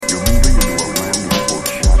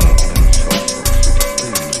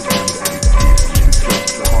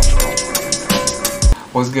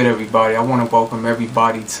What's good, everybody? I want to welcome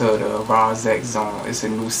everybody to the zOnerated Zone. It's a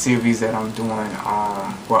new series that I'm doing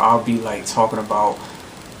where I'll be like talking about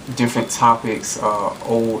different topics,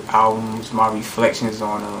 old albums, my reflections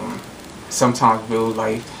on them, sometimes real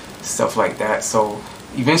life stuff like that. So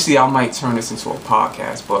eventually I might turn this into a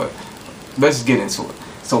podcast, but let's get into it.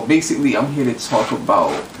 So basically I'm here to talk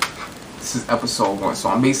about, this is episode 1, so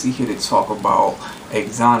I'm basically here to talk about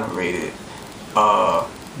zOnerated,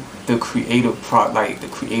 the creative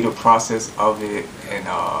process of it, and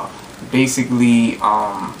basically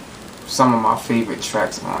some of my favorite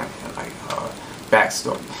tracks on it, like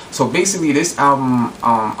backstory. So basically this album,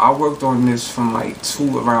 I worked on this from like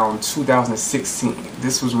around 2016.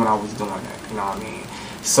 This was when I was doing that, you know what I mean?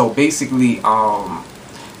 So basically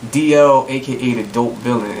DL, aka the Dope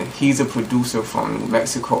Villain, he's a producer from New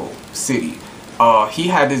Mexico City. He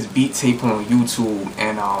had this beat tape on YouTube,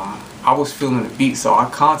 and I was feeling the beat, so I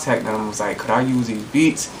contacted him and was like, could I use these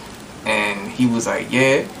beats? And he was like,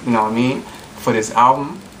 yeah, you know what I mean, for this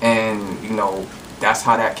album. And you know, that's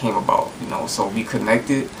how that came about, you know. So we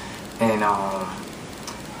connected, and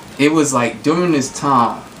it was like during this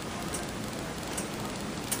time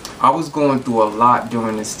I was going through a lot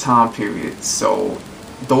during this time period. So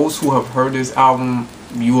those who have heard this album,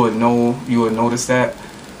 you will notice that.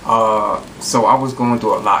 So I was going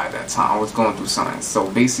through a lot at that time. I was going through something. So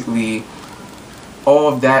basically all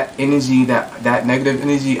of that energy, that negative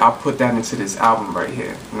energy, I put that into this album right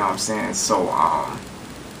here, you know what I'm saying? So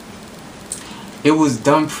it was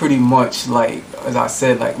done pretty much, like, as I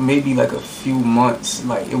said, like maybe like a few months.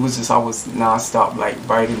 Like it was just, I was non-stop like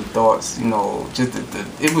writing thoughts, you know, just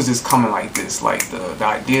it was just coming like this, like the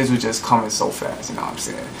ideas were just coming so fast, you know what I'm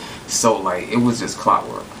saying? So like it was just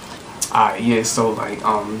clockwork. Yeah, so like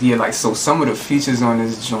yeah, like, so some of the features on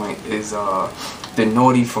this joint is the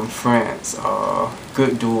Naughty from France,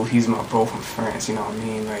 good dude, he's my bro from France, you know what I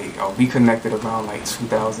mean? Like we connected around like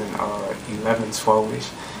 2011,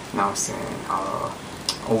 12ish, you know what I'm saying,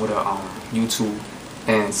 over the YouTube.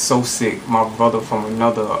 And So Sick, my brother from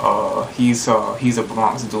another, he's a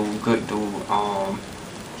Bronx dude, good dude.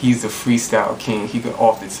 He's the freestyle king. He could,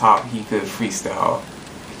 off the top, he could freestyle.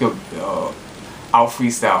 He could out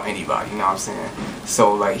freestyle anybody, you know what I'm saying?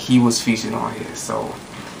 So like he was featured on here. So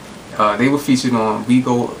they were featured on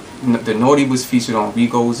the Naughty was featured on We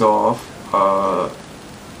Goes Off,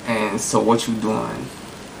 and So What You Doing,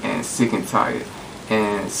 and Sick and Tired.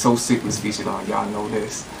 And So Sick was featured on Y'all Know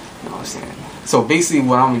This, you know what I'm saying? So basically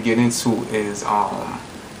what I'm gonna get into is my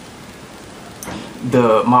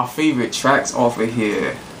favorite tracks off of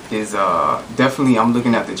here is definitely, I'm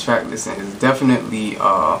looking at the track list, and it's definitely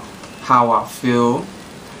How I Feel.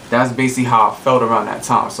 That's basically how I felt around that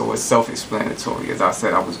time, so it's self-explanatory. As I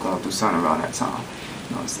said, I was going through something around that time,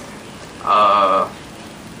 you know what I'm saying?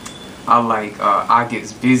 I like I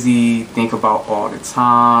Gets Busy, Think About All the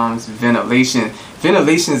Times, Ventilation.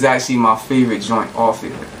 Ventilation is actually my favorite joint off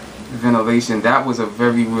it. Ventilation, that was a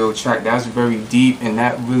very real track. That's very deep, and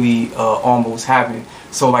that really almost happened.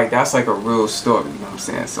 So like that's like a real story, you know what I'm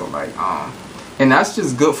saying? So like and that's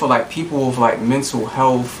just good for like people with like mental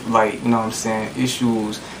health, like, you know what I'm saying,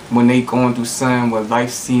 issues, when they going through something where life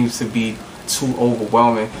seems to be too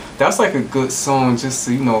overwhelming. That's like a good song just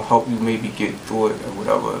to, you know, help you maybe get through it or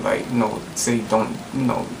whatever. Like, you know, say don't do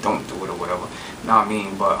it or whatever, you know what I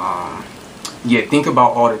mean? But yeah, Think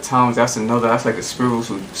About All the Times, that's like a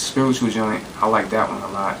spiritual joint. I like that one a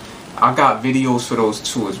lot. I got videos for those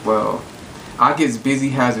too as well. I Gets Busy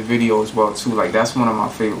has a video as well too. Like that's one of my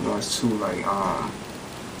favorite ones too. Like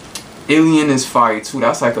Alien is fire too.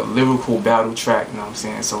 That's like a lyrical battle track, you know what I'm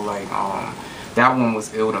saying? So like that one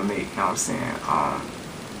was ill to make, you know what I'm saying?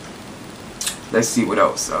 Let's see what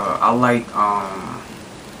else. I like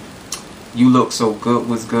You Look So Good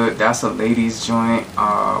was good. That's a ladies joint.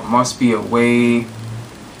 Must Be a Way,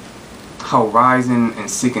 Horizon, and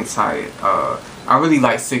Sick and Tired. I really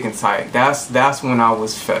like Sick and Tired. That's when I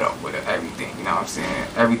was fed up with everything, you know what I'm saying?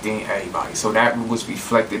 Everything, everybody. So that was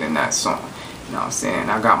reflected in that song, you know what I'm saying?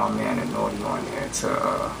 I got my man the Naughty on there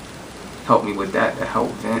to help me with that, to help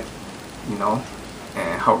vent, you know?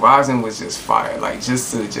 And Horizon was just fire. Like just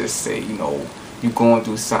to say, you know, you going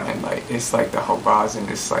through something, like it's like the horizon,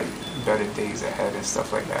 it's like better days ahead and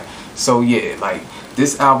stuff like that. So yeah, like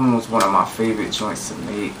this album was one of my favorite joints to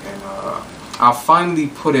make, and I finally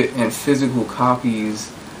put it in physical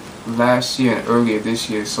copies last year and earlier this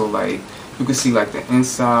year. So like you can see like the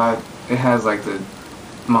inside, it has like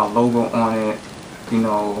my logo on it, you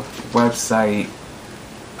know, website,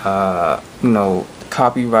 you know,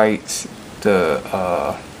 copyrights, the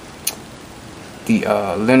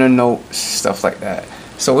liner notes, stuff like that.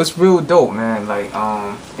 So it's real dope, man. Like,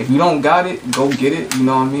 if you don't got it, go get it. You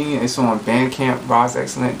know what I mean? It's on Bandcamp,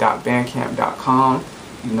 rozexcellent.bandcamp.com.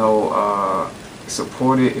 You know,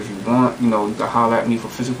 support it if you want. You know, you can holler at me for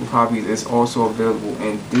physical copies. It's also available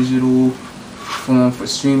in digital form for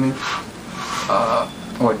streaming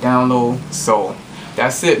or download. So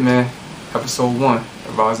that's it, man. Episode 1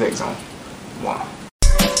 of Rozx Zone 1.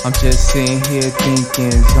 I'm just sitting here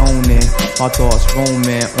thinking, zoning, my thoughts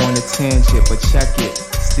roaming on a tangent, but check it,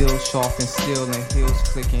 still sharp and still and heels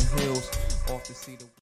clicking heels off to see the